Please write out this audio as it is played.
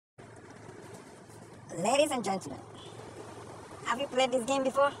Ladies and gentlemen, have you played this game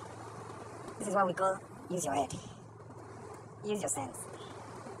before? This is what we call use your head. Use your sense.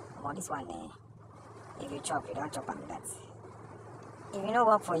 About this one, if you chop, you don't chop on that. If you know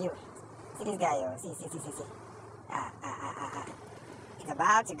work for you, see this guy, yo. See. It's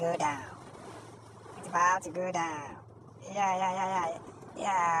about to go down. It's about to go down. Yeah.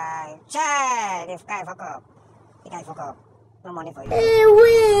 Child, this guy fuck up. The guy fuck up. No money for you.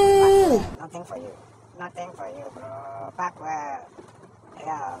 Nothing for you. Nothing for you, bro. Back well.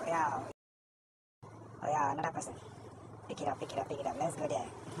 Yeah. Oh yeah, another person. Pick it up. Let's go there.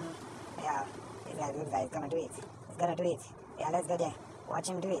 Yeah, this guy is gonna do it. He's gonna do it. Yeah, let's go there. Watch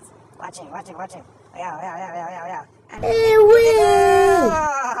him do it. Watch him. Yeah. And the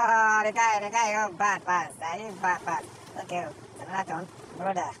guy, oh, bad pass. He's bad pass. Okay, it's another turn.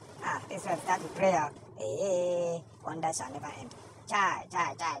 Brother, this one start with prayer. Hey, wonder shall never end. Chai.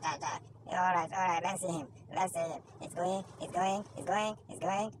 Alright, let's see him. It's going. It's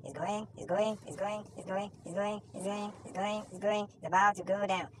about to go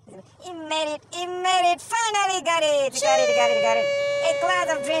down. He made it. Finally got it. He got it. A glass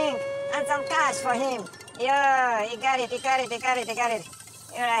of drink and some cash for him. Yo, he got it.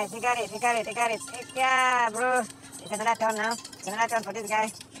 Alright, he got it. Yeah, bro. It's another turn now. It's another turn for this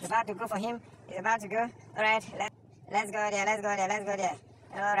guy. It's about to go for him. It's about to go. Alright, let's go there.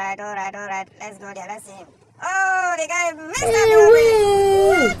 Alright. Let's go there. Let's see him. Oh, the guy messed up the opening.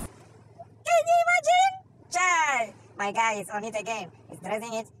 What? Can you imagine? Child, my guy is on it again. He's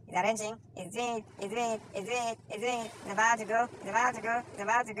dressing it. He's arranging. He's doing it. It's about to go.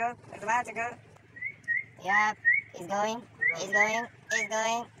 Yep. He's going.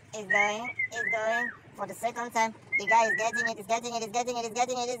 For the second time, the guy is getting it. He's getting it,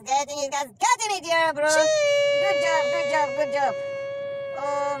 yeah, bro. Good job.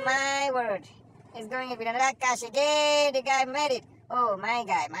 Oh my word. He's going with another cash again. The guy made it. Oh, my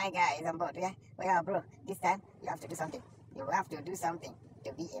guy is on board, yeah? Well, bro, this time you have to do something. You have to do something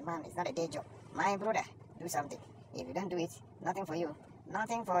to be a man. It's not a day job. My brother, do something. If you don't do it, nothing for you,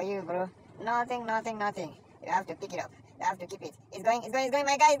 bro. Nothing. You have to pick it up. You have to keep it. It's going.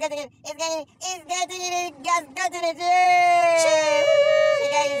 My guy is getting it. He's getting it. Yay! The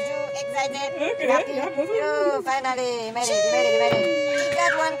guy is too excited. Happy. Oh, finally, he made it. He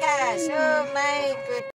got one cash. Oh, my good.